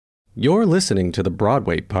You're listening to the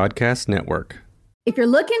Broadway Podcast Network. If you're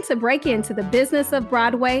looking to break into the business of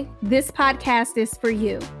Broadway, this podcast is for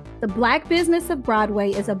you. The Black Business of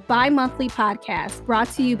Broadway is a bi-monthly podcast brought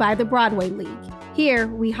to you by the Broadway League. Here,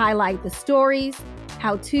 we highlight the stories,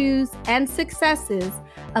 how-tos, and successes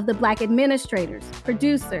of the Black administrators,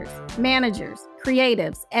 producers, managers,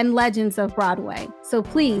 creatives, and legends of Broadway. So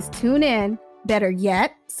please tune in. Better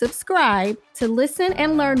yet, subscribe to listen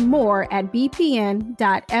and learn more at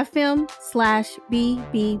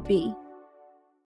bpn.fm/BBB.